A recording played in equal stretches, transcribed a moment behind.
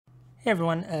Hey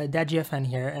everyone, DadGFN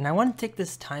here, and I want to take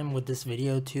this time with this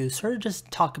video to sort of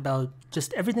just talk about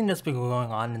just everything that's been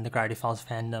going on in the Gravity Falls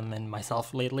fandom and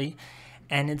myself lately.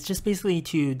 And it's just basically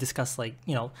to discuss, like,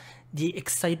 the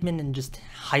excitement and just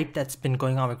hype that's been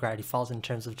going on with Gravity Falls in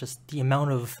terms of just the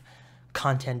amount of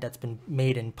content that's been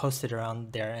made and posted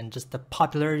around there and just the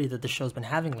popularity that the show's been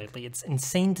having lately. It's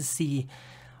insane to see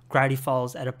Gravity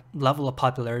Falls at a level of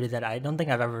popularity that I don't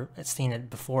think I've ever seen it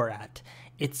before at.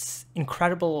 It's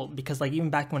incredible because, like,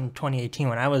 even back when 2018,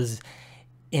 when I was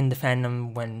in the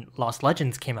fandom when Lost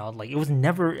Legends came out, like, it was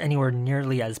never anywhere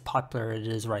nearly as popular as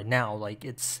it is right now. Like,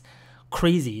 it's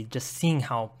crazy just seeing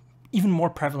how even more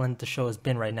prevalent the show has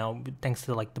been right now, thanks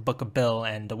to, like, the Book of Bill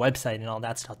and the website and all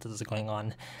that stuff that is going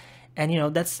on.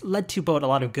 And, that's led to both a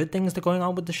lot of good things that are going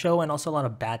on with the show and also a lot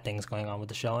of bad things going on with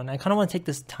the show. And I kind of want to take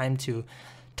this time to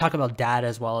talk about that,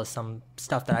 as well as some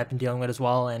stuff that I've been dealing with as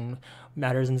well, and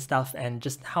matters and stuff, and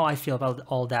just how I feel about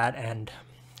all that. And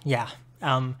yeah,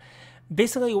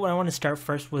 basically what I want to start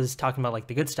first was talking about, like,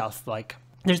 the good stuff. Like,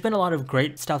 there's been a lot of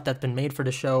great stuff that's been made for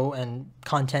the show and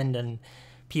content, and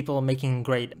people making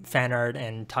great fan art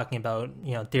and talking about,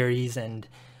 theories and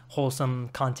wholesome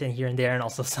content here and there, and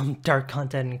also some dark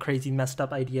content and crazy messed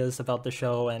up ideas about the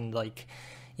show, and, like,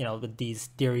 with these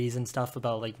theories and stuff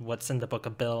about, like, what's in the Book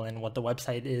of Bill and what the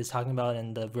website is talking about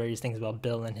and the various things about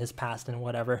Bill and his past and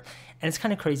whatever. And it's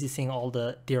kind of crazy seeing all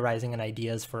the theorizing and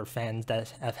ideas for fans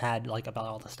that have had, like, about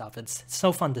all the stuff. It's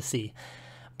so fun to see.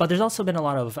 But there's also been a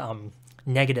lot of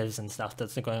negatives and stuff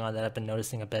that's been going on that I've been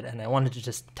noticing a bit, and I wanted to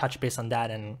just touch base on that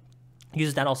and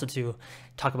use that also to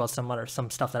talk about some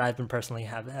stuff that I've been personally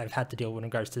I've had to deal with in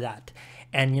regards to that.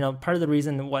 And part of the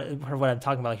reason what I'm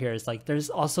talking about here is, like, there's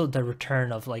also the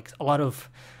return of, like, a lot of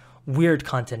weird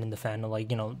content in the fandom, like,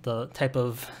 the type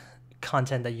of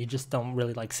content that you just don't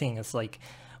really like seeing. It's like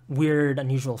weird,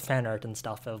 unusual fan art and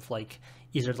stuff of, like,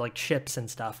 either like ships and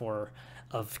stuff or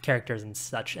of characters and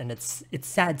such, and it's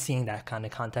sad seeing that kind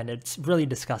of content. It's really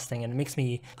disgusting, and it makes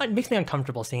me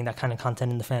uncomfortable seeing that kind of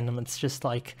content in the fandom. It's just,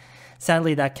 like,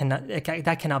 sadly that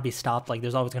cannot be stopped. Like,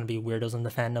 there's always going to be weirdos in the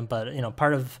fandom, but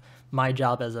part of my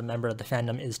job as a member of the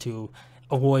fandom is to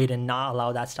avoid and not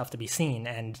allow that stuff to be seen.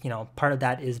 And part of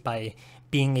that is by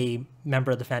being a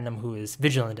member of the fandom who is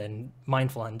vigilant and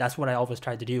mindful, and that's what I always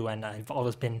try to do. And I've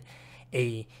always been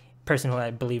a person who I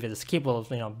believe is capable of,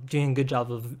 doing a good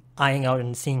job of eyeing out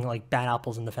and seeing, like, bad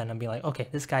apples in the fandom, being like, okay,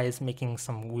 this guy is making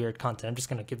some weird content, I'm just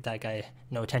going to give that guy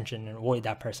no attention and avoid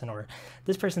that person. Or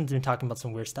this person's been talking about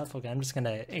some weird stuff, okay, I'm just going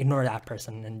to ignore that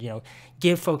person and,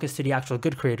 give focus to the actual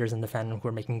good creators in the fandom who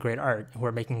are making great art, who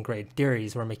are making great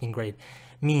theories, who are making great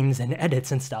memes and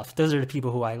edits and stuff. Those are the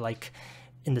people who I like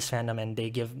in this fandom, and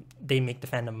they make the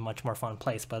fandom a much more fun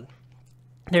place. But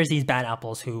there's these bad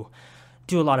apples who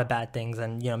do a lot of bad things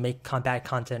and make bad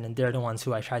content, and they're the ones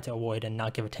who I try to avoid and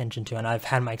not give attention to. And I've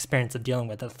had my experience of dealing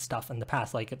with that stuff in the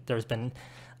past. Like, there's been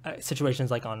situations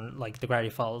like on, like, the Gravity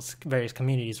Falls various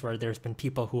communities where there's been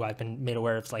people who I've been made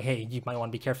aware of. It's like, hey, you might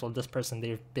want to be careful of this person,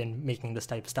 they've been making this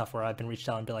type of stuff, where I've been reached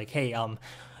out and be like, hey,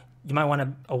 you might want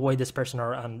to avoid this person,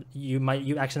 or you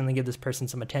accidentally give this person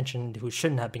some attention who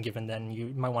shouldn't have been given. Then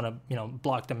you might want to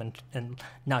block them and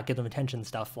not give them attention,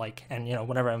 stuff like. And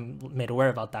whenever I'm made aware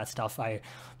about that stuff, I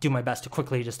do my best to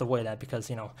quickly just avoid that,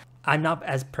 because I'm not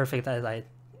as perfect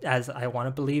as I want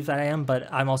to believe that I am,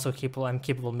 but I'm also capable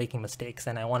of making mistakes,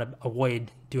 and I want to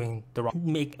avoid doing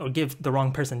give the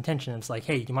wrong person attention. It's like,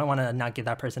 hey, you might want to not give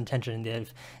that person attention.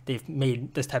 They've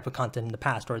made this type of content in the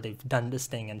past, or they've done this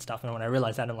thing and stuff. And when I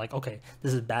realize that, I'm like, okay,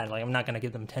 this is bad. Like, I'm not going to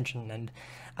give them attention. And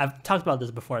I've talked about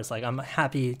this before. It's like, I'm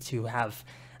happy to have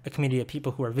a community of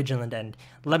people who are vigilant and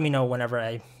let me know whenever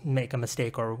I make a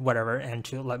mistake or whatever, and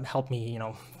to help me,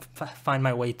 find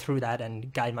my way through that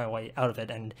and guide my way out of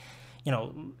it. And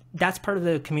that's part of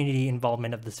the community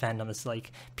involvement of this fandom. It's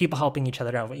like people helping each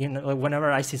other out.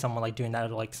 Whenever I see someone, like, doing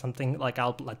that, or like something, like,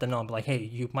 I'll let them know. I'm like, hey,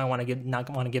 you might want to not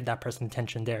want to give that person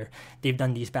attention. They've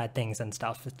done these bad things and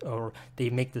stuff, or they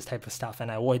make this type of stuff,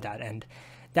 and I avoid that. And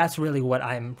that's really what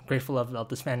I'm grateful of about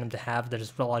this fandom to have.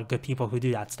 There's a lot of good people who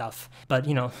do that stuff. But,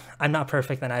 I'm not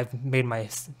perfect, and I've made my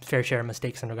fair share of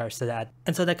mistakes in regards to that.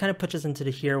 And so that kind of puts us into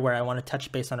here where I want to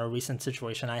touch base on a recent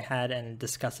situation I had and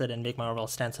discuss it and make my overall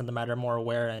stance on the matter more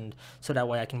aware, and so that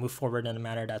way I can move forward in a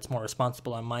manner that's more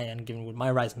responsible on my end. Given with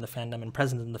my rise in the fandom and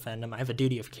presence in the fandom, I have a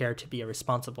duty of care to be a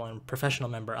responsible and professional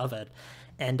member of it.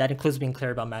 And that includes being clear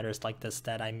about matters like this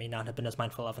that I may not have been as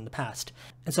mindful of in the past.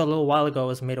 And so a little while ago, I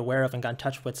was made aware of and got in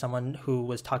touch with someone who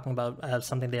was talking about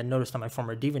something they had noticed on my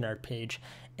former DeviantArt page.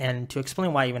 And to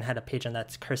explain why I even had a page on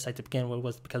that cursed site to begin with,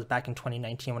 was because back in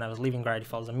 2019, when I was leaving Gravity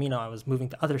Falls Amino, I was moving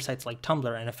to other sites like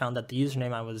Tumblr, and I found that the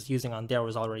username I was using on there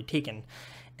was already taken.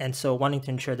 And so wanting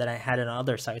to ensure that I had it on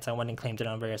other sites, I went and claimed it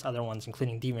on various other ones,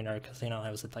 including DeviantArt, because,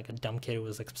 I was like a dumb kid who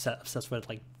was like obsessed with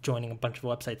like joining a bunch of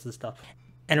websites and stuff.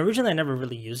 And originally I never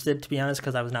really used it, to be honest,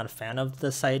 because I was not a fan of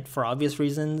the site for obvious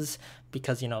reasons,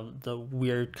 because, the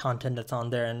weird content that's on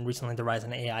there, and recently the rise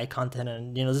in AI content.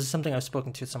 And, this is something I've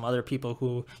spoken to some other people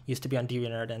who used to be on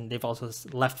DeviantArt, and they've also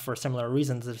left for similar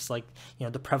reasons. It's like,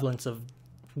 the prevalence of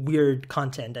weird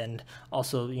content, and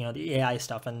also the AI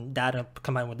stuff, and that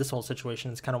combined with this whole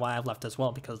situation is kind of why I've left as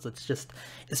well, because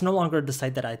it's no longer the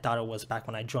site that I thought it was back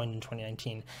when I joined in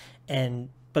 2019.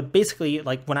 But basically,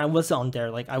 like, when I was on there,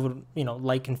 like, I would,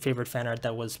 like and favorite fan art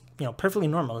that was, perfectly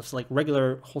normal. It's like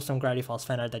regular, wholesome Gravity Falls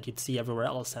fan art that you'd see everywhere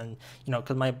else. And,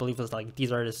 because my belief was, like, these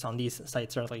artists on these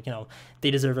sites are, like,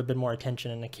 they deserve a bit more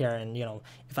attention and care. And,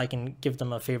 if I can give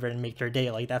them a favor and make their day,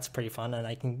 like, that's pretty fun. And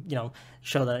I can,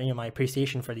 show that, my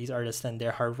appreciation for these artists and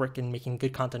their hard work in making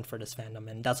good content for this fandom.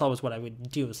 And that's always what I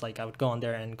would do, is, like, I would go on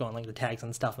there and go on, like, the tags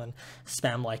and stuff and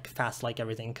spam, like, fast, like,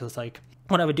 everything. Because, like,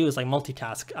 what I would do is, like,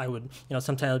 multitask. I would,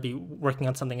 sometimes I'd be working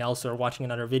on something else or watching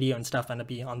another video and stuff, and I'd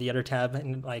be on the other tab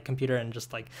in my computer and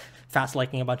just, like, fast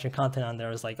liking a bunch of content on there.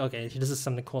 I was like, okay, this is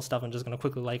something cool stuff. I'm just going to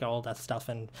quickly like all that stuff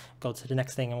and go to the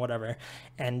next thing and whatever.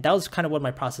 And that was kind of what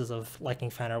my process of liking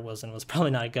fan art was, and it was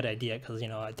probably not a good idea, because,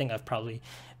 I think I've probably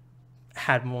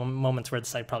had moments where the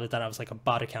site probably thought I was like a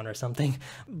bot account or something.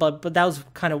 But that was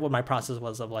kind of what my process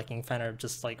was of liking fan art,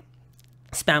 just like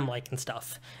spam like and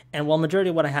stuff. And while majority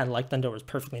of what I had liked under was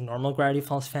perfectly normal Gravity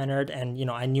Falls fan art, and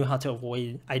I knew how to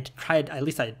avoid, I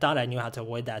thought I knew how to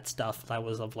avoid that stuff that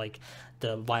was of like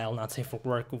the vile, not safe for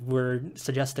work, weird,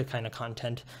 suggestive kind of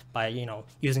content by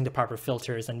using the proper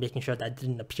filters and making sure that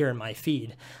didn't appear in my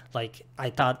feed. Like, I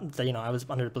thought that I was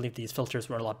under the belief these filters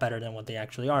were a lot better than what they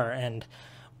actually are. And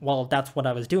while that's what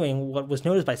I was doing, what was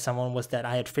noticed by someone was that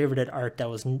I had favorited art that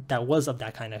was of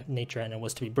that kind of nature, and it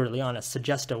was, to be brutally honest,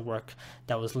 suggestive work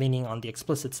that was leaning on the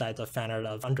explicit sides of fan art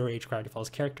of underage Gravity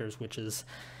Falls characters, which is,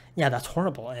 yeah, that's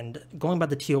horrible. And going by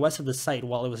the TOS of the site,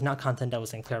 while it was not content that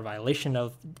was in clear violation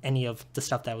of any of the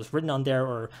stuff that was written on there,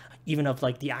 or even of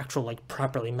like the actual like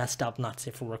properly messed up, not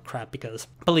safe for work crap, because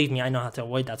believe me, I know how to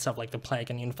avoid that stuff like the plague.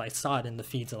 And even if I saw it in the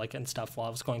feeds and stuff while I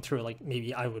was going through, like,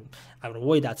 maybe I would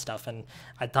avoid that stuff. And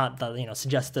I thought that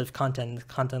suggestive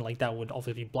content like that would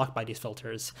obviously be blocked by these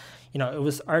filters. It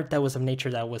was art that was of nature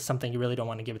that was something you really don't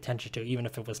want to give attention to, even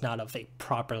if it was not of a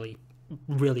properly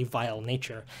really vile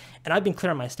nature. And I've been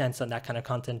clear on my stance on that kind of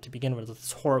content to begin with.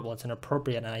 It's horrible, it's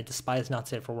inappropriate, and I despise not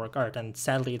safe for work art. And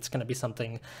sadly, it's going to be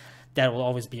something that will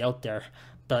always be out there.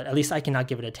 But at least I cannot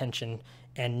give it attention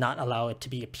and not allow it to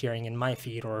be appearing in my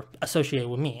feed or associated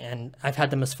with me. And I've had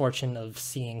the misfortune of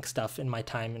seeing stuff in my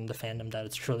time in the fandom that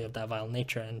is truly of that vile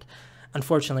nature. And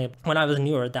unfortunately, when I was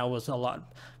newer, that was a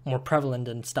lot more prevalent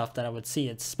in stuff that I would see,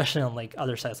 especially on like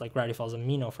other sites like Gravity Falls and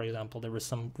Mino, for example. There was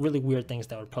some really weird things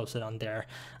that were posted on there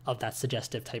of that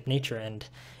suggestive type nature, and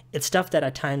it's stuff that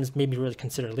at times made me really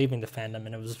consider leaving the fandom,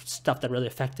 and it was stuff that really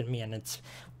affected me. And it's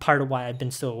part of why I've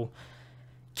been so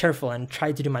careful and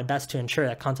tried to do my best to ensure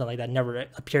that content like that never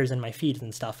appears in my feeds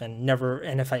and stuff, and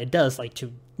if it does, like,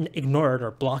 to ignore it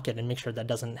or block it and make sure that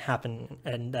doesn't happen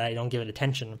and that I don't give it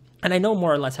attention. And I know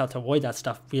more or less how to avoid that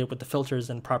stuff, be it with the filters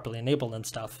and properly enabled and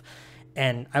stuff.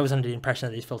 And I was under the impression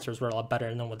that these filters were a lot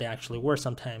better than what they actually were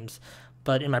sometimes.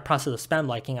 But in my process of spam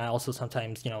liking, I also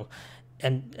sometimes,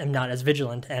 and am not as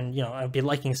vigilant, and I'd be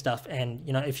liking stuff, and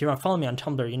if you follow me on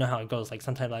Tumblr, you know how it goes. Like,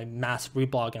 sometimes I mass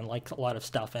reblog and like a lot of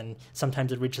stuff, and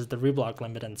sometimes it reaches the reblog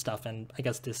limit and stuff, and I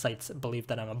guess the sites believe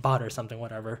that I'm a bot or something,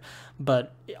 whatever.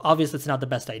 But obviously it's not the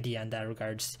best idea in that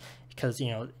regards, because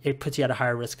it puts you at a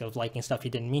higher risk of liking stuff you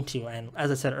didn't mean to. And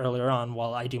as I said earlier on,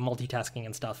 while I do multitasking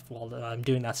and stuff while I'm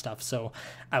doing that stuff, so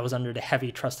I was under the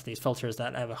heavy trust of these filters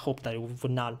that I have a hope that it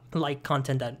would not like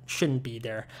content that shouldn't be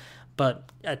there.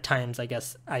 But at times, I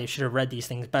guess I should have read these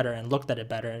things better and looked at it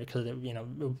better, because it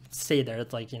would say there,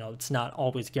 it's like, it's not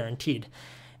always guaranteed.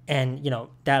 And,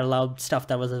 that allowed stuff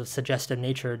that was of suggestive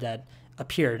nature that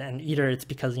appeared. And either it's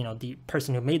because, the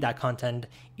person who made that content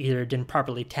either didn't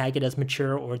properly tag it as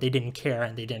mature, or they didn't care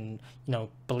and they didn't,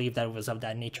 believe that it was of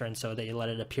that nature. And so they let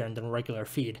it appear in the regular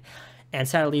feed. And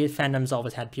sadly, fandoms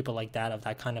always had people like that, of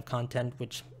that kind of content,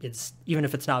 which is, even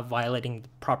if it's not violating the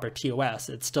proper TOS,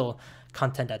 it's still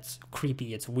content that's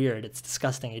creepy, it's weird, it's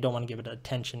disgusting, you don't want to give it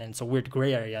attention, and it's a weird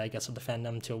gray area, I guess, of the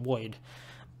fandom to avoid.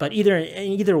 But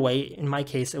either way, in my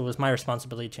case, it was my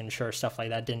responsibility to ensure stuff like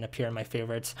that didn't appear in my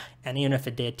favorites, and even if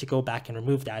it did, to go back and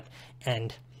remove that.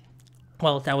 And,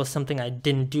 well, that was something I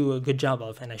didn't do a good job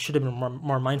of, and I should have been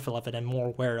more mindful of it and more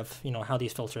aware of, how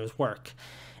these filters work,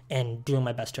 and doing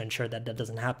my best to ensure that that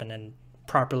doesn't happen. And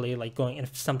properly, like going,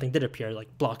 if something did appear,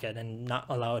 like block it and not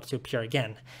allow it to appear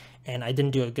again. And I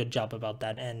didn't do a good job about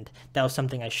that, and that was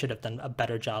something I should have done a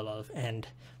better job of. And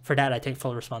for that, I take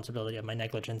full responsibility of my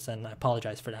negligence, and I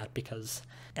apologize for that, because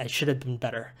I should have been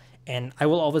better. And I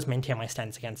will always maintain my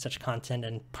stance against such content,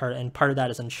 and part of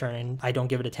that is ensuring I don't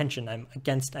give it attention. I'm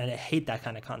against, and I hate that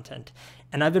kind of content.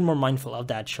 And I've been more mindful of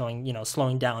that, showing,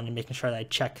 slowing down and making sure that I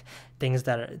check things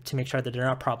that are, to make sure that they're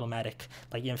not problematic.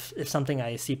 Like if something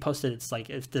I see posted, it's like,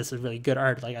 if this is really good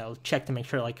art, like I'll check to make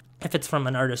sure, like if it's from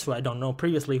an artist who I don't know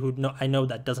previously, I know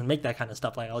that doesn't make that kind of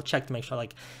stuff, like I'll check to make sure,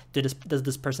 like, does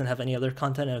this person have any other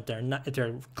content? And if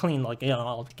they're clean, like,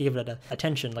 I'll give it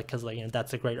attention, like, because, like,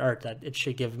 that's a great art that it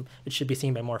should be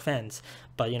seen by more fans.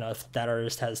 But if that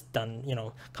artist has done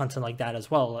content like that as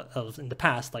well in the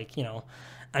past, like,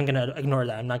 I'm gonna ignore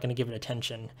that. I'm not gonna give it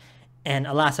attention. And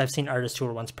alas, I've seen artists who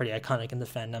were once pretty iconic in the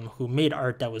fandom who made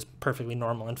art that was perfectly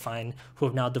normal and fine, who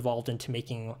have now devolved into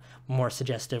making more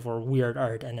suggestive or weird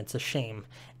art, and it's a shame.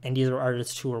 And these are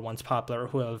artists who were once popular,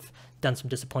 who have done some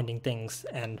disappointing things,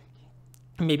 and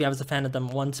maybe I was a fan of them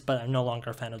once, but I'm no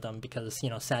longer a fan of them, because,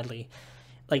 sadly,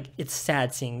 like, it's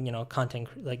sad seeing, content,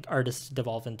 like, artists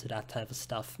devolve into that type of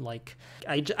stuff. Like,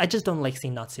 I just don't like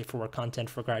seeing not safe for work content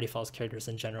for Gravity Falls characters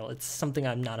in general. It's something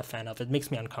I'm not a fan of. It makes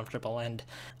me uncomfortable, and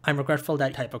I'm regretful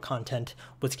that type of content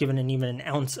was given even an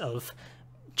ounce of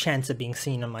chance of being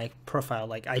seen on my profile.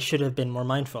 Like, I should have been more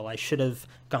mindful. I should have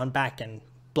gone back and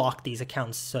block these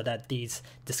accounts so that these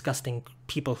disgusting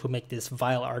people who make this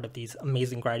vile art of these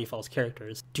amazing Gravity Falls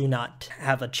characters do not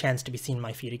have a chance to be seen in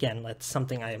my feed again. That's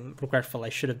something I'm regretful. I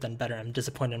should have done better. I'm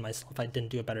disappointed in myself. I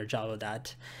didn't do a better job of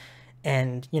that.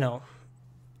 And,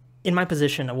 in my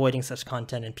position, avoiding such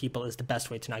content and people is the best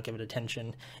way to not give it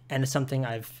attention. And it's something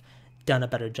I've done a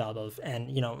better job of. And,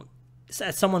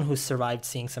 as someone who's survived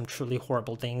seeing some truly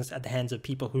horrible things at the hands of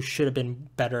people who should have been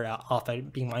better off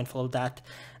at being mindful of that,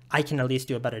 I can at least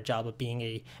do a better job of being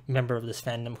a member of this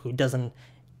fandom who doesn't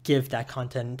give that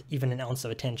content even an ounce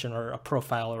of attention, or a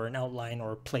profile, or an outline,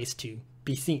 or a place to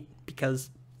be seen. Because,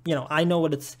 I know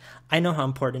how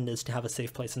important it is to have a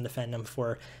safe place in the fandom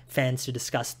for fans to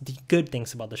discuss the good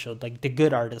things about the show, like the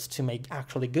good artists who make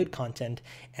actually good content,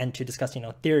 and to discuss,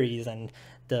 theories and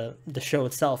the show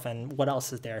itself and what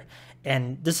else is there.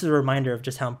 And this is a reminder of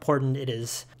just how important it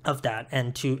is of that,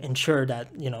 and to ensure that,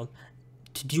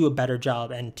 to do a better job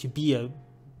and to be a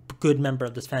good member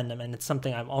of this fandom. And it's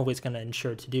something I'm always going to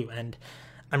ensure to do. And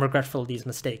I'm regretful of these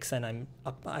mistakes, and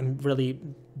I'm really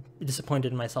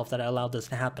disappointed in myself that I allowed this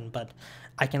to happen. But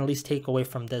I can at least take away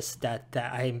from this that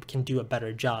I can do a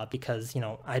better job, because,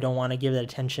 I don't want to give it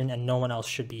attention, and no one else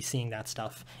should be seeing that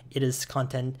stuff. It is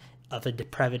content of a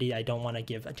depravity I don't want to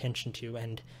give attention to.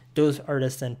 And those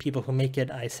artists and people who make it,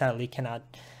 I sadly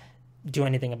cannot do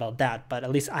anything about that, but at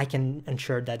least I can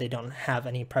ensure that they don't have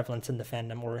any prevalence in the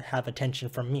fandom or have attention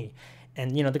from me.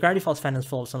 And the Gravity Falls fandom is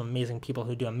full of some amazing people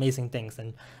who do amazing things,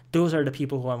 and those are the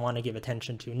people who I want to give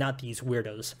attention to, not these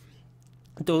weirdos.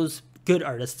 Those good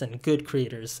artists and good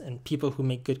creators and people who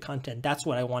make good content, that's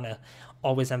what I want to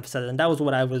always emphasize, and that was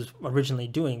what I was originally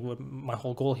doing with my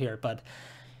whole goal here. But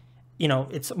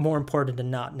it's more important than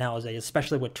not nowadays,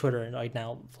 especially with Twitter right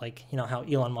now, like, how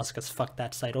Elon Musk has fucked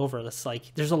that site over. It's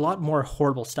like, there's a lot more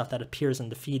horrible stuff that appears in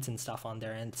the feeds and stuff on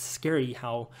there, and it's scary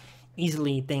how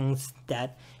easily things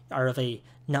that are of a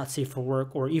not safe for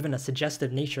work or even a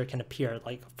suggestive nature can appear,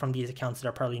 like from these accounts that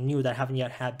are probably new, that haven't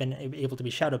yet been able to be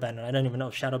shadow banned. And I don't even know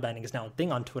if shadow banning is now a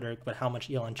thing on Twitter, but how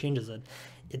much Elon changes it.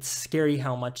 It's scary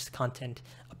how much content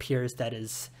appears that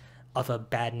is of a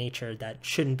bad nature that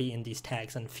shouldn't be in these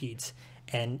tags and feeds.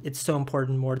 And it's so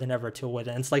important more than ever to avoid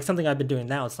it. And it's like something I've been doing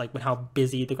now. It's like, with how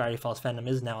busy the Gravity Falls fandom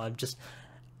is now, I've just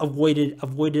avoided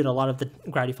a lot of the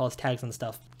Gravity Falls tags and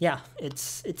stuff. Yeah,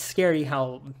 it's scary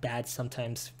how bad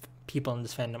sometimes people in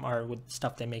this fandom are with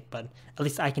stuff they make, but at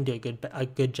least I can do a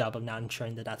good job of not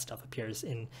ensuring that stuff appears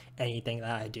in anything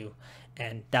that I do.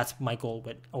 And that's my goal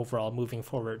with overall moving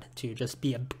forward, to just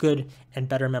be a good and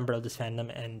better member of this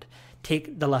fandom and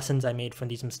take the lessons I made from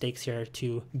these mistakes here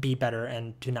to be better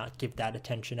and to not give that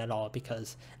attention at all,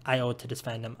 because I owe it to this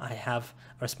fandom. I have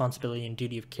a responsibility and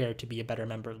duty of care to be a better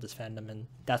member of this fandom, and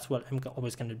that's what I'm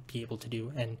always going to be able to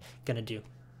do and going to do.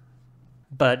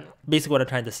 But basically what I'm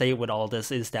trying to say with all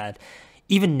this is that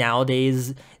even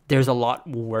nowadays, there's a lot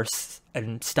worse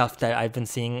and stuff that I've been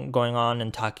seeing going on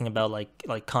and talking about,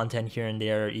 like content here and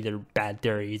there, either bad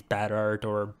theories, bad art,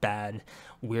 or bad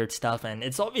weird stuff. And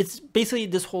it's basically,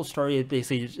 this whole story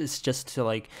basically is just to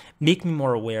like make me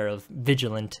more aware of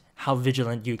how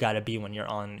vigilant you gotta be when you're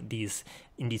in these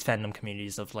fandom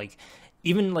communities, of like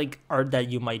even like art that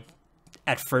you might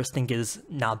at first think is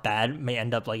not bad may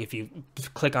end up like if you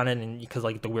click on it and because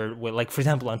like the weird, like for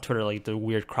example on Twitter, like the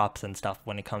weird crops and stuff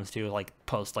when it comes to like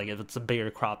posts, like if it's a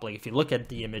bigger crop, like if you look at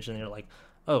the image and you're like,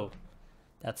 oh,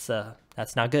 that's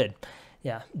not good.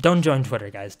 Yeah, don't join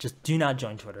Twitter, guys. Just do not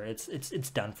join Twitter. It's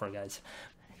done for, guys.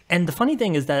 And the funny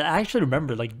thing is that I actually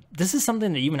remember, like, this is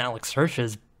something that even Alex Hirsch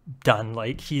has done,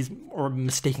 like, or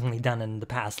mistakenly done in the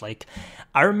past. Like,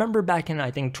 I remember back in,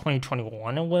 I think,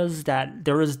 2021 it was, that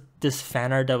there was this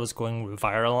fan art that was going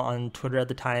viral on Twitter at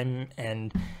the time,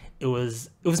 and it was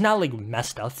not, like,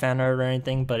 messed up fan art or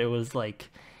anything, but it was, like,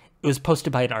 it was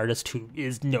posted by an artist who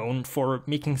is known for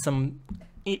making some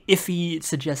iffy,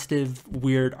 suggestive,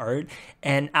 weird art,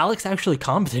 and Alex actually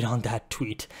commented on that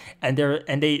tweet, and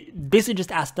they basically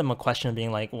just asked them a question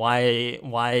being like, why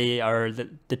are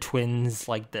the twins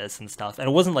like this and stuff. And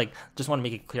it wasn't like, just want to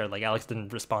make it clear, like Alex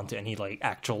didn't respond to any like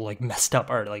actual like messed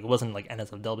up art, like it wasn't like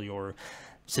NSFW or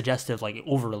suggestive like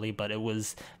overly, but it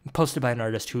was posted by an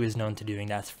artist who is known to doing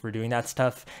that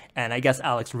stuff. And I guess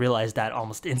Alex realized that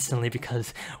almost instantly,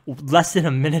 because less than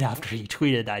a minute after he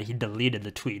tweeted that, he deleted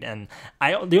the tweet. And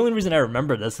the only reason I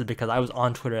remember this is because I was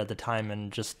on Twitter at the time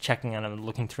and just checking on it and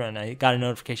looking through it, and I got a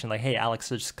notification like, hey, Alex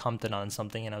just commented on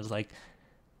something, and I was like,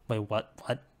 wait, what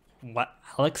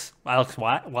Alex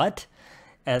what?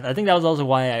 And I think that was also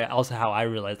how I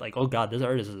realized, like, oh god, this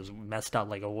artist is messed up,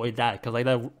 like avoid that, because like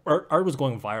that art was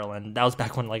going viral, and that was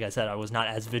back when, like I said, I was not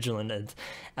as vigilant as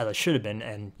I should have been.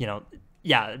 And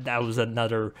yeah, that was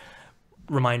another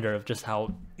reminder of just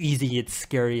how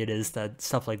scary it is that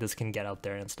stuff like this can get out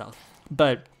there and stuff.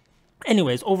 But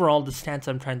anyways, overall, the stance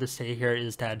I'm trying to say here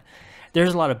is that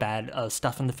there's a lot of bad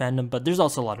stuff in the fandom, but there's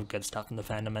also a lot of good stuff in the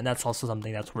fandom, and that's also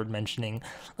something that's worth mentioning.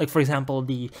 Like, for example,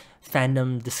 the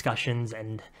fandom discussions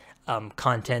and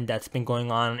content that's been going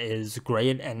on is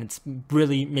great, and it's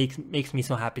really makes me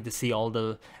so happy to see all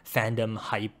the fandom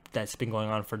hype that's been going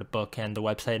on for the book and the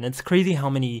website. And it's crazy how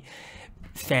many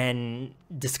fan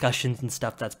discussions and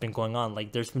stuff that's been going on.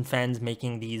 Like, there's been fans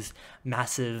making these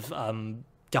massive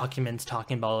documents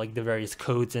talking about like the various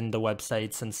codes in the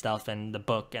websites and stuff, and the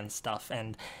book and stuff.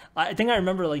 And I think I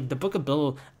remember, like, the Book of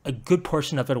Bill, a good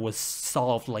portion of it was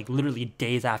solved like literally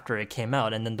days after it came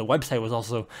out, and then the website was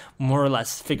also more or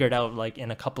less figured out like in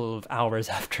a couple of hours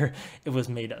after it was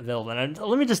made available. And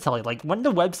let me just tell you, like, when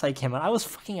the website came out, I was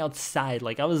fucking outside,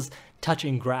 like I was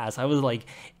touching grass. I was like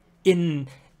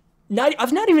I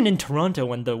was not even in Toronto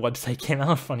when the website came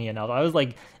out, funny enough. I was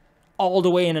like all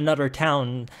the way in another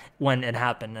town when it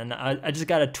happened, and I just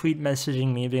got a tweet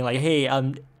messaging me being like, hey,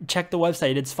 check the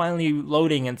website, it's finally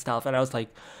loading and stuff. And I was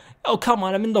like, oh, come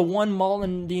on, I'm in the one mall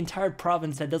in the entire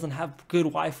province that doesn't have good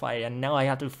Wi-Fi, and now I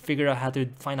have to figure out how to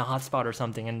find a hotspot or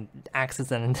something and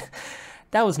access it. And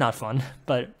that was not fun,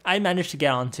 but I managed to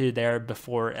get onto there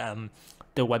before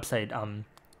the website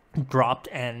dropped,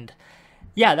 and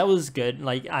yeah, that was good.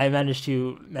 Like, I managed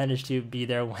to be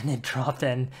there when it dropped,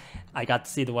 and I got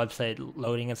to see the website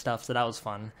loading and stuff, so that was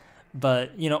fun.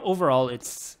 But overall,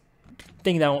 basically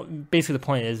the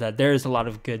point is that there is a lot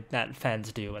of good that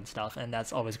fans do and stuff, and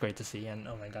that's always great to see. And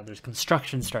oh my god, there's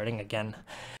construction starting again.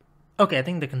 Okay, I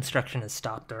think the construction has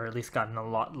stopped, or at least gotten a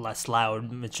lot less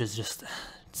loud, which is just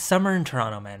summer in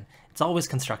Toronto, man. It's always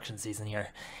construction season here.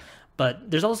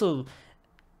 But there's also,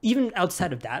 even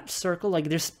outside of that circle, like,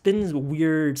 there's been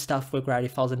weird stuff with Gravity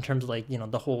Falls in terms of, like,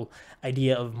 the whole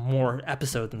idea of more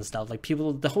episodes and stuff. Like,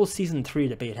 the whole season 3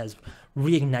 debate has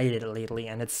reignited lately,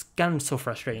 and it's gotten so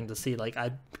frustrating to see. Like,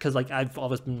 because I've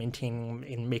always been maintaining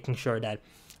in making sure that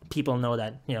people know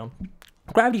that,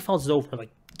 Gravity Falls is over.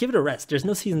 Like, give it a rest. There's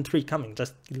no season 3 coming.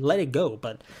 Just let it go.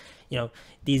 But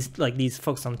these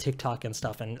folks on TikTok and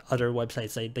stuff and other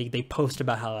websites, they post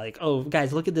about how, like, oh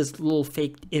guys, look at this little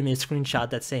fake image screenshot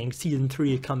that's saying season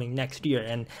 3 is coming next year,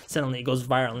 and suddenly it goes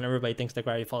viral and everybody thinks that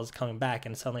Gravity Falls is coming back,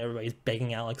 and suddenly everybody's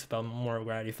begging Alex about more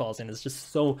Gravity Falls. And it's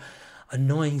just so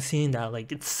annoying seeing that.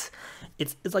 Like, it's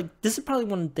like, this is probably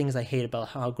one of the things I hate about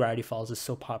how Gravity Falls is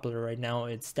so popular right now.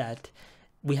 It's that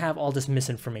we have all this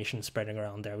misinformation spreading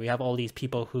around there. We have all these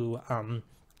people who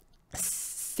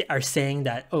are saying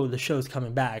that, oh, the show's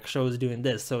coming back, show's doing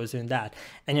this, so is doing that.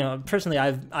 And personally,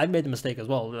 I've made the mistake as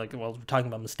well. Like, well, we're talking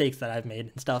about mistakes that I've made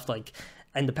and stuff. Like,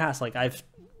 in the past, like, I've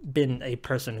been a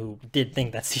person who did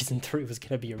think that season 3 was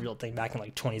gonna be a real thing back in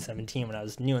like 2017 when I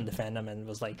was new in the fandom, and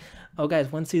was like, oh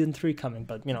guys, when's season 3 coming?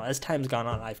 But as time's gone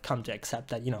on, I've come to accept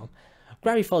that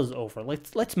Gravity Falls is over.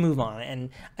 Let's move on. And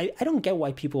I don't get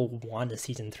why people want a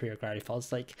season 3 of Gravity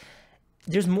Falls. Like,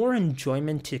 there's more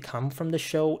enjoyment to come from the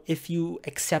show if you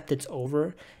accept it's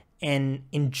over and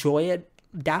enjoy it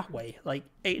that way. Like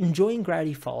enjoying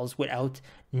Gravity Falls without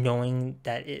knowing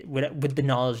that with the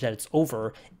knowledge that it's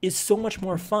over is so much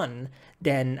more fun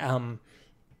than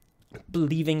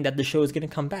believing that the show is going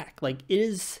to come back. Like it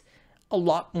is a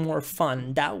lot more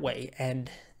fun that way, and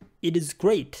it is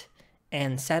great.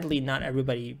 And sadly, not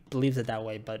everybody believes it that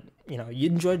way, but you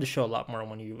enjoy the show a lot more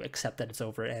when you accept that it's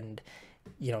over, and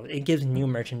it gives new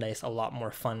merchandise a lot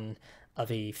more fun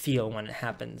of a feel when it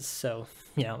happens. So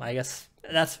I guess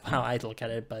that's how I look at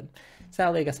it, but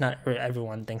sadly I guess not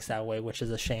everyone thinks that way, which is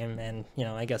a shame. And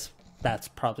I guess that's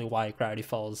probably why Gravity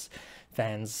Falls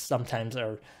fans sometimes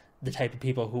are the type of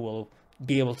people who will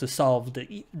be able to solve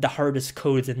the hardest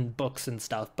codes in books and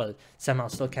stuff, but somehow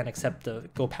still can't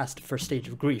go past the first stage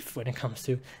of grief when it comes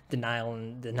to denial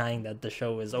and denying that the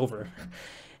show is over.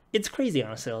 It's crazy,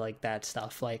 honestly, like that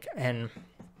stuff. Like, and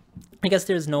I guess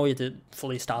there's no way to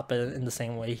fully stop it in the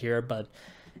same way here, but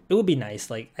it would be nice.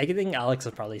 Like, I think Alex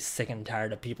is probably sick and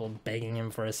tired of people begging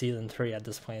him for a season 3 at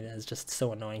this point. It's just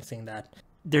so annoying seeing that.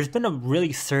 There's been a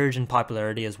really surge in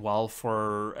popularity as well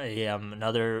for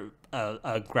another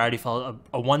Gravity Falls,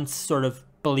 a once sort of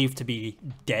believed to be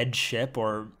dead ship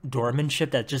or dormant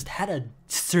ship that just had a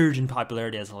surge in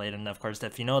popularity as of late. And of course,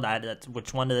 if you know that's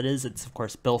which one it is, it's of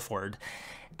course Billford.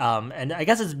 And I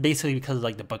guess it's basically because of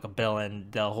like the Book of Bill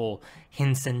and the whole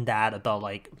hints in that about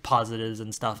like positives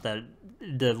and stuff, that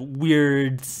the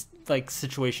weird like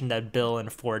situation that Bill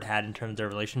and Ford had in terms of their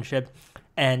relationship.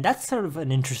 And that's sort of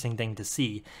an interesting thing to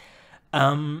see.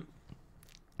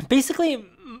 Basically,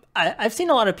 I've seen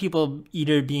a lot of people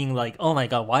either being like, oh my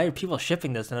god, why are people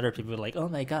shipping this? And other people are like, oh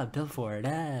my god, Bill Ford,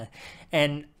 ah.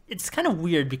 And it's kind of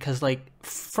weird because, like,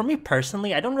 for me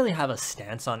personally, I don't really have a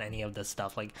stance on any of this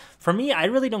stuff. Like, for me, I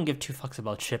really don't give two fucks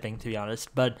about shipping, to be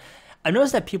honest. But I've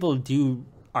noticed that people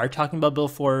are talking about Bill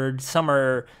Ford. Some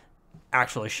are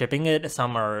actually shipping it.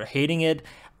 Some are hating it.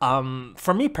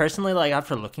 For me personally, like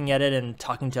after looking at it and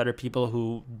talking to other people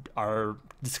who are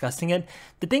discussing it,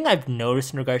 the thing I've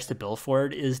noticed in regards to Bill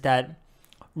Ford is that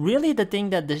really the thing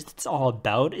that this is all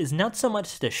about is not so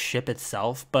much the ship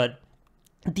itself, but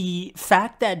the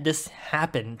fact that this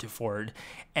happened to Ford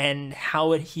and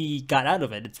how he got out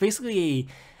of it. It's basically a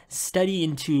study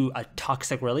into a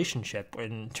toxic relationship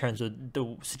in terms of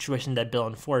the situation that Bill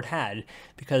and Ford had,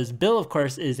 because Bill, of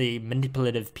course, is a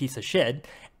manipulative piece of shit,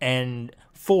 and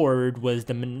Ford was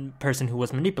the person who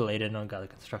was manipulated. Oh god, the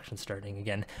construction's starting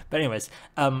again. But anyways,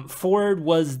 Ford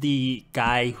was the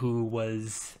guy who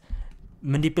was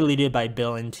manipulated by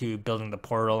Bill into building the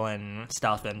portal and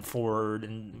stuff, and Ford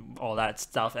and all that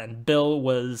stuff, and Bill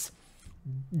was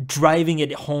driving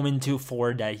it home into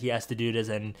Ford that he has to do this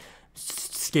and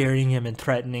scaring him and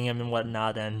threatening him and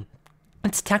whatnot. And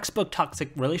it's textbook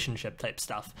toxic relationship type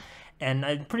stuff. And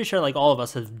I'm pretty sure like all of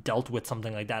us have dealt with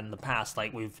something like that in the past.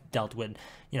 Like we've dealt with,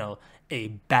 a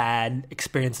bad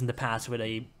experience in the past with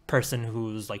a person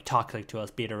who's like toxic to us,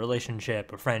 be it a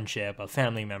relationship, a friendship, a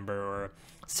family member, or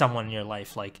someone in your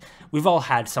life. Like we've all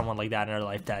had someone like that in our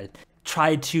life that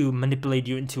tried to manipulate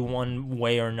you into one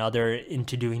way or another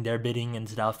into doing their bidding and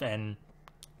stuff. And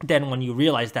then when you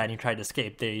realize that and you try to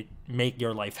escape, they make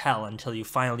your life hell until you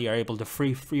finally are able to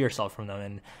free yourself from them.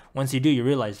 And once you do, you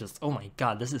realize just, oh my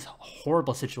god, this is a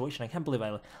horrible situation. I can't believe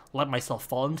I let myself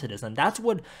fall into this. And that's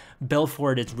what Bill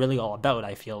Ford is really all about,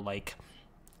 I feel like.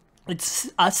 It's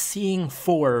us seeing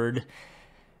Ford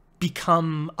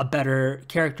become a better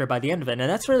character by the end of it. And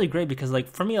that's really great because like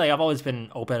for me, like I've always been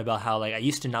open about how like I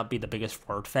used to not be the biggest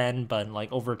Ford fan, but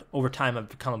like over time I've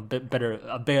become a bit better,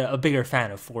 a bigger fan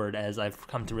of Ford as I've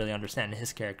come to really understand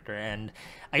his character. And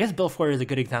I guess Bill Ford is a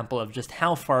good example of just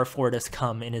how far Ford has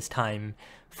come in his time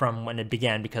from when it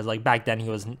began, because like back then he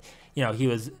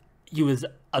was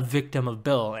a victim of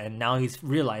Bill, and now he's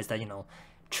realized that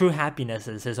true happiness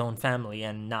is his own family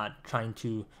and not trying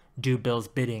to do Bill's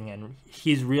bidding. And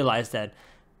he's realized that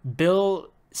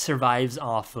Bill survives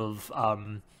off of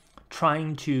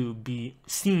trying to be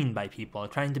seen by people,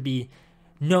 trying to be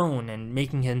known and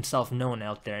making himself known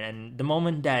out there. And the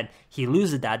moment that he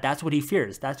loses that, that's what he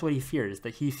fears. That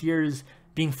he fears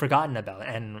being forgotten about.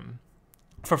 And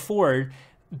for Ford,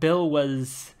 Bill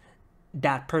was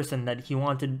that person that he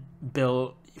wanted.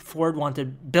 Bill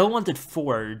wanted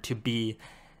Ford to be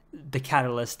the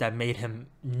catalyst that made him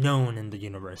known in the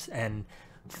universe, and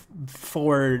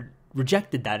Ford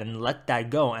rejected that and let that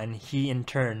go, and he in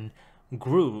turn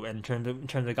grew and in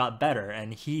terms of got better,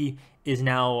 and he is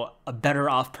now a better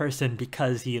off person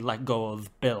because he let go of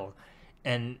Bill.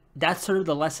 And that's sort of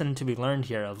the lesson to be learned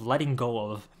here, of letting go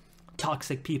of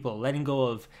toxic people, letting go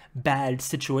of bad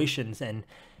situations, and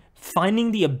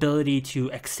finding the ability to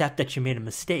accept that you made a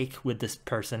mistake with this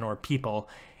person or people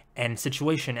and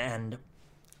situation, and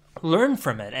learn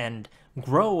from it and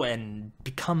grow and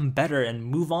become better and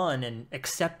move on and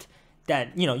accept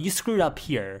that, you know, you screwed up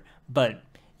here, but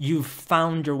you've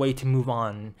found your way to move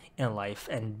on in life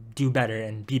and do better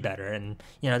and be better. And,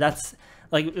 you know, that's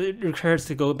like, it occurs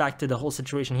to go back to the whole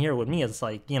situation here with me. It's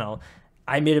like, you know,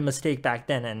 I made a mistake back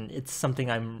then, and it's something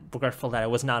I'm regretful that I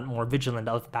was not more vigilant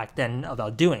of back then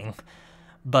about doing.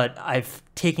 But I've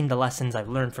taken the lessons I've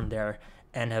learned from there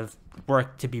and have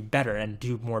worked to be better and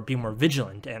be more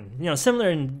vigilant. And, you know, similar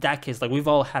in that case, like, we've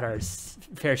all had our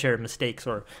fair share of mistakes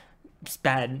or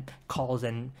bad calls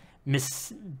and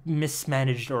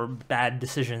mismanaged or bad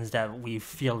decisions that we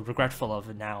feel regretful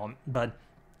of now. But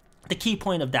the key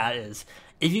point of that is,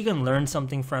 if you can learn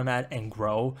something from that and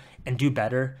grow and do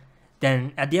better,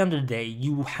 then at the end of the day,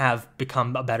 you have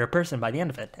become a better person by the end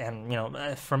of it. And, you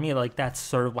know, for me, like, that's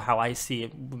sort of how I see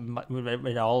it with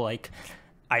it all. Like,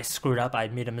 I screwed up, I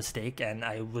made a mistake, and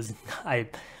I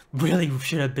really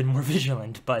should have been more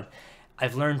vigilant, but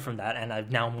I've learned from that, and I'm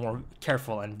now more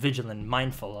careful and vigilant,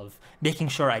 mindful of making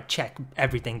sure I check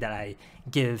everything that I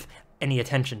give any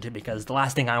attention to, because the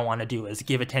last thing I want to do is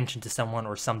give attention to someone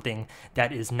or something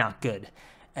that is not good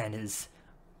and is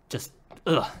just,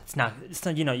 it's not,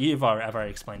 you know, I've already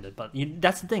explained it, but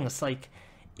that's the thing. It's like,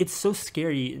 it's so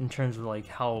scary in terms of like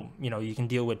how, you know, you can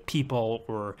deal with people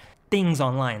or things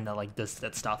online that like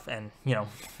that stuff. And, you know,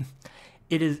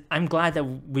 I'm glad that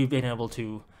we've been able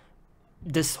to,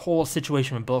 this whole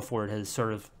situation with Bill Ford has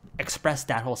sort of expressed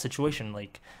that whole situation.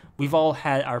 Like, we've all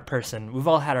had our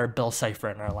Bill Cipher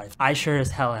in our life. I sure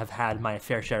as hell have had my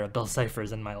fair share of Bill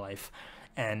Ciphers in my life.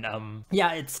 And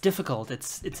yeah, it's difficult.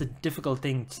 It's a difficult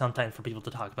thing sometimes for people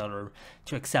to talk about or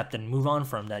to accept and move on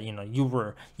from, that, you know, you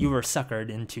were suckered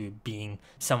into being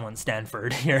someone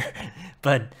Stanford here.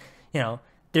 But, you know,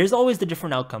 there's always the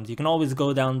different outcomes. You can always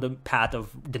go down the path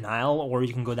of denial, or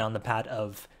you can go down the path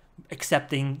of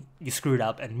accepting you screwed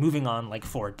up and moving on like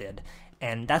Ford did.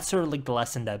 And that's sort of like the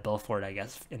lesson that Bill Ford, I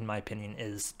guess, in my opinion,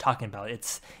 is talking about.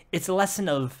 It's a lesson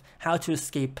of how to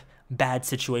escape bad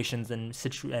situations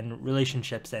and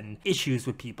relationships and issues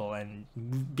with people and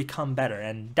become better.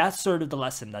 And that's sort of the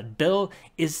lesson, that Bill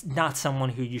is not someone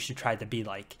who you should try to be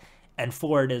like, and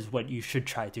Ford is what you should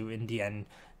try to, in the end,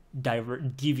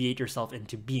 deviate yourself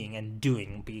into being and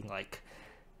being like.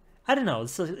 I don't know.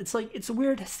 It's like, it's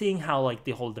weird seeing how like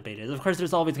the whole debate is. Of course,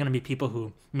 there's always going to be people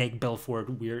who make Bill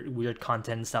Ford weird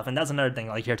content and stuff, and that's another thing.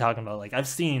 Like, you're talking about, like, I've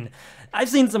seen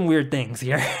some weird things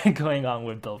here going on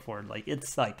with Bill Ford. Like,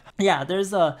 it's like, yeah,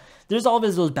 there's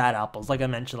always those bad apples. Like I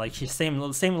mentioned, like, same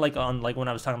like on, like, when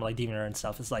I was talking about like DeviantArt and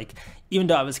stuff. It's like, even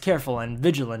though I was careful and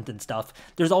vigilant and stuff,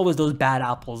 there's always those bad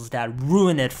apples that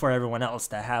ruin it for everyone else,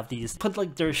 that have these, put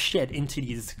like their shit into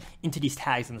these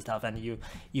tags and stuff, and you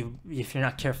if you're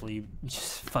not careful, you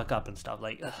just fuck up and stuff.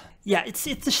 Like, yeah, it's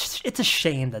a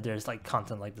shame that there's like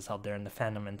content like this out there in the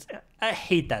fandom, and I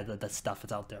hate that stuff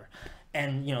is out there.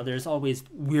 And, you know, there's always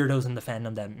weirdos in the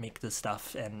fandom that make this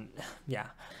stuff, and yeah.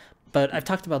 But I've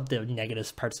talked about the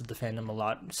negative parts of the fandom a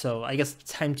lot, so I guess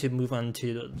it's time to move on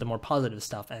to the more positive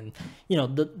stuff. And, you know,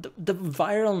 the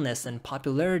viralness and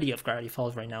popularity of Gravity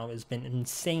Falls right now has been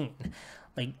insane.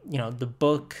 Like, you know, the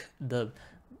book, the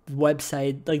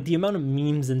website, like, the amount of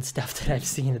memes and stuff that I've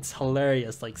seen, it's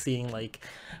hilarious. Like, seeing like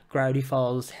Gravity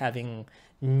Falls having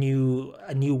a new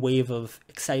wave of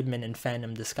excitement and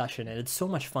fandom discussion, and it's so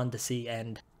much fun to see.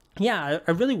 And yeah,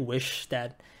 I really wish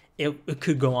that it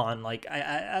could go on. Like,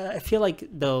 I feel like,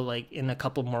 though, like, in a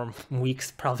couple more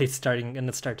weeks, probably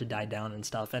gonna start to die down and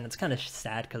stuff, and it's kind of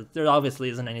sad because there obviously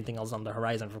isn't anything else on the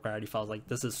horizon for Gravity Falls. Like,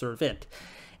 this is sort of it.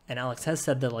 And Alex has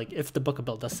said that, like, if the Book of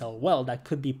Bill does sell well, that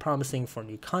could be promising for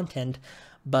new content,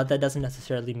 but that doesn't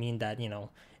necessarily mean that, you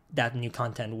know, that new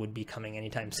content would be coming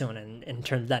anytime soon. And in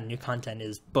terms of that new content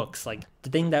is books. Like, the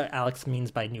thing that Alex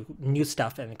means by new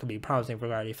stuff, and it could be promising for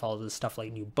Gravity Falls, is stuff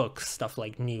like new books, stuff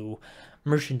like new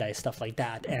merchandise, stuff like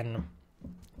that. And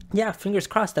yeah, fingers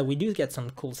crossed that we do get some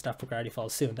cool stuff for Gravity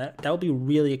Falls soon. That would be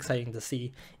really exciting to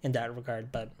see in that regard,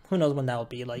 but who knows when that will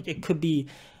be. Like, it could be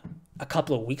a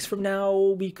couple of weeks from now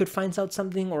we could find out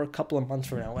something, or a couple of months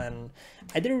from now. And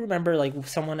I did remember, like,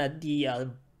 someone at the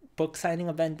book signing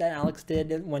event that Alex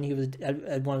did when he was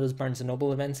at one of those Barnes &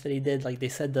 Noble events that he did, like, they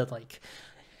said that, like,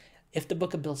 if the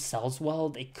Book of Bill sells well,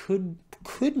 they could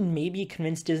maybe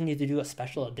convince Disney to do a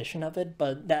special edition of it.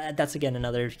 But that's again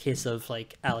another case of,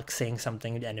 like, Alex saying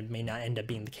something and it may not end up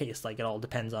being the case. Like, it all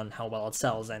depends on how well it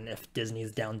sells and if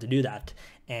Disney's down to do that.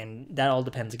 And that all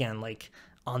depends, again, like,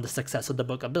 on the success of the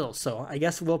Book of Bill. So I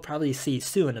guess we'll probably see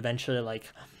soon, eventually,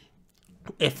 like,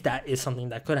 if that is something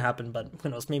that could happen. But who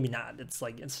knows, maybe not. It's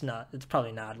like, it's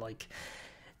probably not. Like,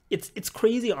 it's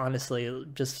crazy, honestly,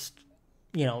 just,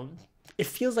 you know, it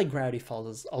feels like Gravity Falls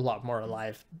is a lot more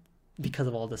alive because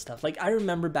of all this stuff. Like, I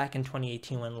remember back in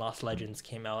 2018 when Lost Legends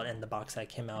came out and the box set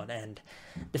came out, and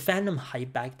the fandom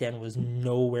hype back then was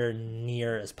nowhere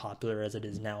near as popular as it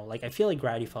is now. Like, I feel like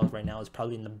Gravity Falls right now is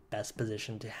probably in the best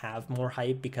position to have more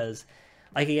hype because,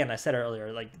 like, again, I said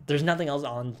earlier, like, there's nothing else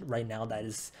on right now that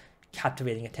is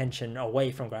captivating attention away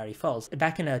from Gravity Falls.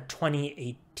 Back in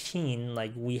 2018,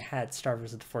 like, we had Star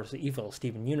vs. the Force of Evil,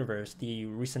 Steven Universe, the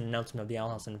recent announcement of the Owl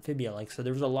House and Amphibia, like, so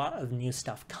there was a lot of new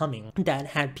stuff coming that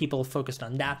had people focused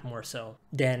on that more so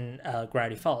than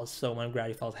Gravity Falls. So when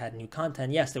Gravity Falls had new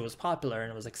content, yes, it was popular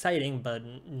and it was exciting, but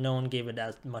no one gave it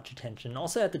as much attention.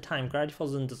 Also at the time, Gravity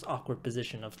Falls was in this awkward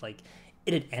position of, like,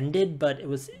 it had ended, but it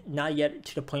was not yet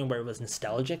to the point where it was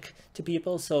nostalgic to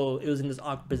people. So it was in this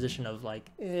awkward position of like,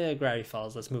 Gravity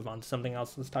Falls, let's move on to something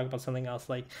else. Let's talk about something else.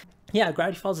 Like, yeah,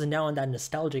 Gravity Falls is now in that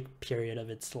nostalgic period of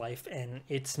its life, and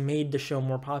it's made the show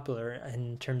more popular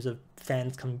in terms of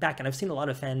fans coming back. And I've seen a lot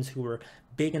of fans who were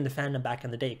big in the fandom back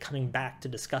in the day coming back to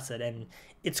discuss it. And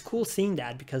it's cool seeing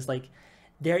that because, like,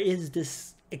 there is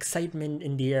this excitement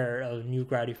in the air of new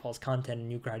Gravity Falls content and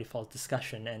new Gravity Falls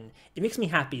discussion, and it makes me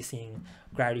happy seeing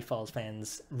Gravity Falls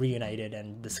fans reunited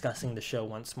and discussing the show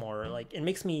once more. Like, it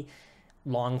makes me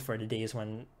long for the days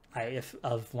when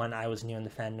when I was new in the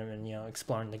fandom and, you know,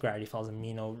 exploring the Gravity Falls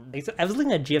Amino. I was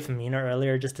looking at GF Amino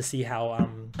earlier just to see how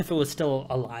if it was still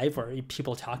alive or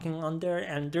people talking on there,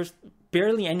 and there's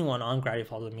barely anyone on Gravity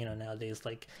Falls Amino nowadays.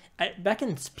 Like, back in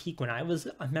its peak when I was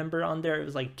a member on there, it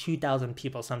was like 2,000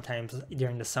 people sometimes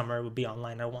during the summer would be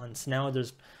online at once. Now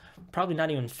there's probably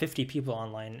not even 50 people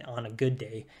online on a good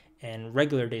day, and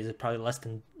regular days it's probably less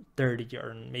than 30,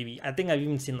 or maybe, I think I've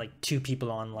even seen like 2 people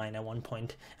online at one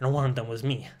point, and one of them was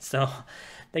me. So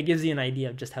that gives you an idea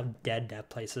of just how dead that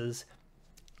place is.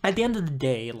 At the end of the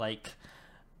day, like,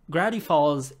 Gravity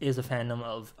Falls is a fandom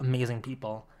of amazing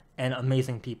people, and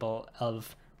amazing people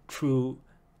of true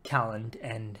talent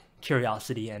and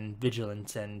curiosity and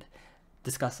vigilance and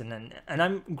discussing, and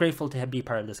I'm grateful to be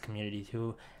part of this community,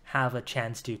 to have a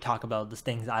chance to talk about the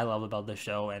things I love about the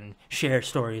show and share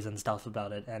stories and stuff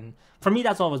about it. And for me,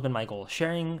 that's always been my goal,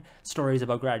 sharing stories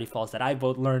about Gravity Falls that I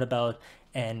both learned about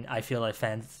and I feel like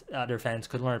other fans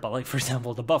could learn about. Like, for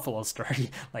example, the Buffalo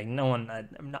story. Like,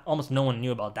 almost no one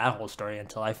knew about that whole story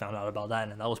until I found out about that,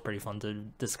 and that was pretty fun to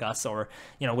discuss. Or,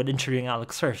 you know, with interviewing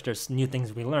Alex Hirsch, there's new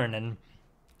things we learn, and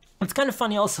it's kind of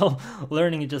funny also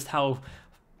learning just how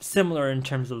similar in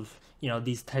terms of, you know,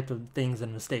 these type of things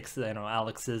and mistakes that, you know,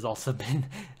 Alex has also been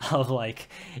of. Like,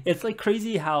 it's like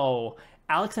crazy how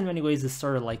Alex in many ways is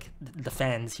sort of like the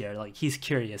fans here. Like, he's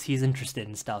curious, he's interested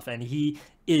in stuff, and he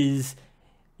is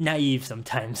naive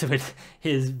sometimes with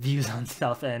his views on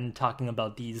stuff and talking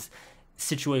about these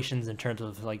situations in terms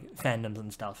of like fandoms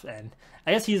and stuff. And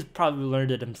I guess he's probably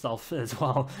learned it himself as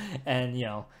well. And, you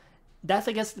know, that's,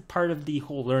 I guess, part of the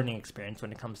whole learning experience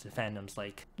when it comes to fandoms.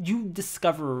 Like, you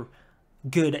discover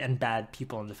good and bad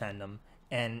people in the fandom,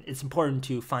 and it's important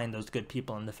to find those good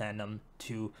people in the fandom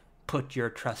to put your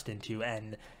trust into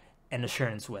and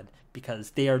assurance with,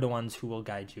 because they are the ones who will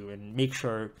guide you and make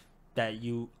sure that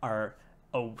you are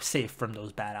safe from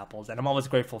those bad apples. And I'm always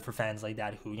grateful for fans like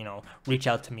that who, you know, reach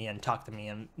out to me and talk to me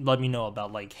and let me know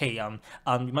about, like, hey, you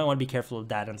might want to be careful of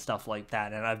that and stuff like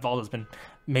that. And I've always been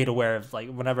made aware of, like,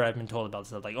 whenever I've been told about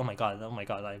stuff, like, oh my god,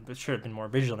 I should have been more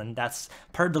vigilant. And that's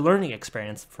part of the learning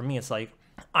experience for me. It's like,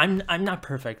 I'm not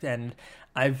perfect, and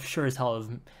I've sure as hell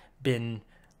have been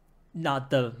not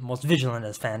the most vigilant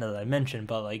as fan that I mentioned,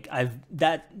 but like,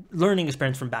 that learning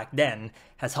experience from back then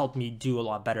has helped me do a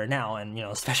lot better now. And, you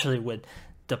know, especially with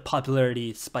the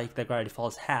popularity spike that Gravity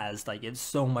Falls has, like, it's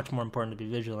so much more important to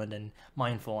be vigilant and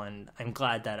mindful, and I'm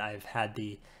glad that I've had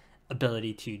the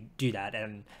ability to do that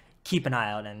and keep an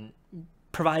eye out and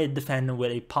provide the fandom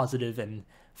with a positive and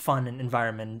fun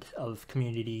environment of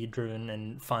community driven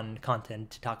and fun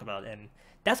content to talk about. And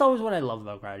that's always what I love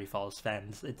about Gravity Falls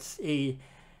fans. It's a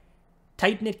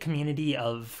tight-knit community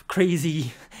of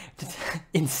crazy,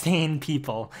 insane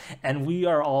people, and we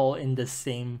are all in the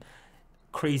same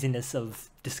craziness of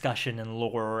discussion and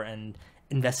lore and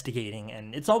investigating,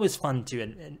 and it's always fun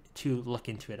to look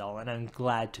into it all, and I'm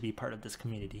glad to be part of this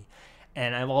community,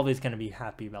 and I'm always going to be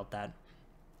happy about that.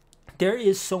 There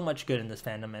is so much good in this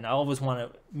fandom, and I always want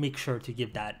to make sure to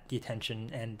give that the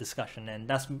attention and discussion, and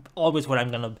that's always what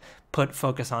I'm going to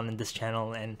focus on in this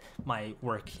channel and my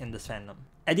work in this fandom.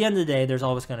 At the end of the day, there's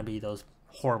always going to be those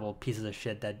horrible pieces of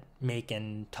shit that make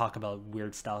and talk about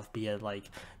weird stuff, be it like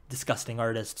disgusting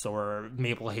artists or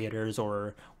Maple haters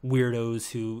or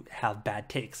weirdos who have bad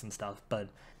takes and stuff, but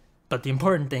the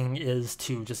important thing is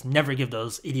to just never give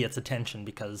those idiots attention,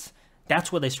 because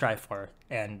that's what they strive for,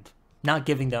 and not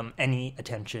giving them any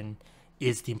attention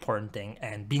is the important thing,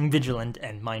 and being vigilant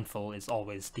and mindful is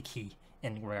always the key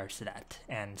in regards to that.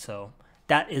 And so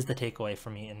that is the takeaway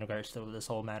for me in regards to this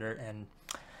whole matter. And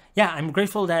yeah, I'm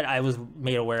grateful that I was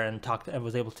made aware and I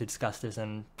was able to discuss this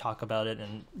and talk about it,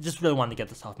 and just really wanted to get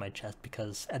this off my chest,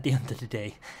 because at the end of the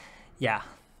day, yeah,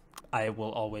 I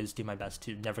will always do my best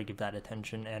to never give that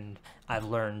attention. And I've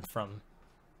learned from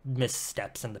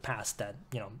missteps in the past that,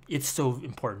 you know, it's so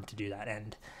important to do that.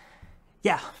 And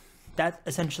yeah, that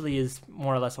essentially is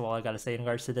more or less all I got to say in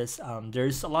regards to this.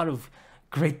 There's a lot of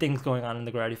great things going on in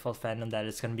the Gravity Falls fandom that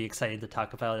it's going to be exciting to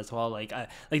talk about as well. Like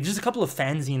there's a couple of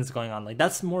fanzines going on. Like,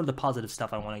 that's more of the positive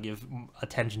stuff I want to give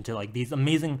attention to. Like, these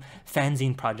amazing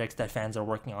fanzine projects that fans are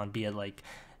working on, be it like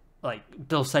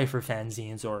Bill Cipher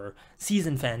fanzines or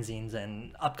season fanzines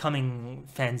and upcoming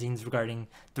fanzines regarding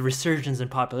the resurgence and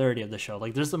popularity of the show.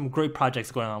 Like, there's some great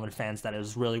projects going on with fans that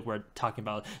is really worth talking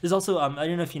about. There's also, I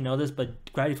don't know if you know this,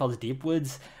 but Gravity Falls Deep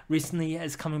Woods recently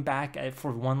is coming back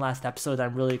for one last episode.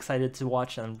 I'm really excited to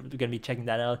watch. I'm going to be checking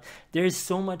that out. There's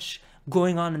so much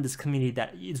going on in this community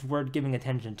that is worth giving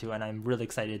attention to, and I'm really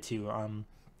excited to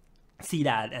see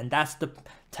that. And that's the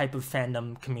type of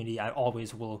fandom community I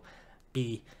always will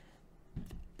be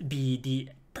the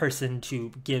person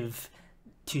to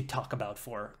talk about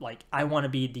for. Like, I want to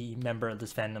be the member of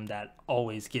this fandom that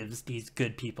always gives these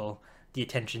good people the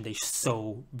attention they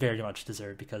so very much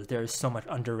deserve, because there is so much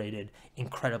underrated,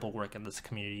 incredible work in this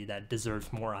community that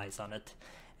deserves more eyes on it.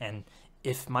 And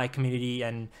if my community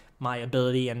and my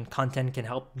ability and content can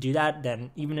help do that,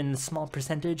 then even in a small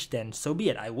percentage, then so be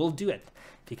it. I will do it,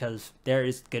 because there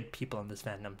is good people in this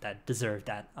fandom that deserve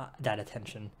that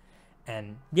attention.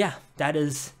 And yeah, that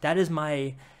is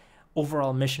my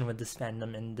overall mission with this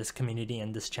fandom and this community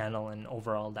and this channel, and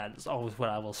overall that is always what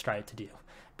I will strive to do,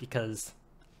 because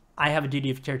I have a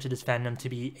duty of care to this fandom to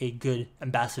be a good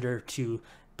ambassador to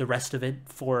the rest of it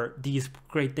for these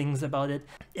great things about it.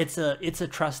 It's a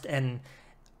trust and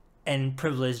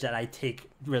privilege that I take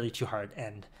really to heart,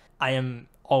 and I am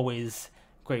always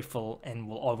grateful and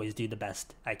will always do the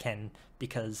best I can,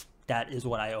 because that is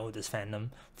what I owe this fandom,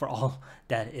 for all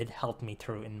that it helped me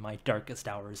through in my darkest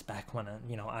hours back when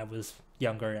I was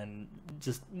younger and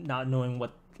just not knowing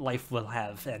what life will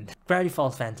have. And Gravity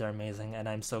Falls fans are amazing, and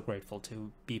I'm so grateful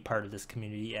to be part of this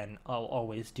community, and I'll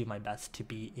always do my best to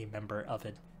be a member of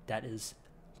it that is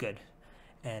good.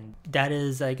 And that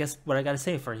is, I guess, what I gotta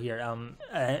say for here.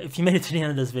 If you made it to the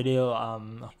end of this video, I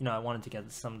wanted to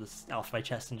get some of this off my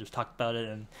chest and just talk about it,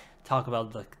 and talk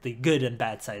about the good and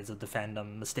bad sides of the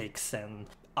fandom, mistakes and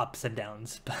ups and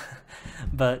downs.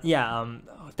 But yeah,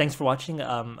 thanks for watching.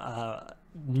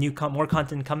 More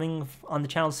content coming on the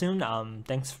channel soon.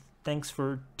 Thanks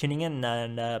for tuning in,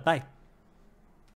 and bye.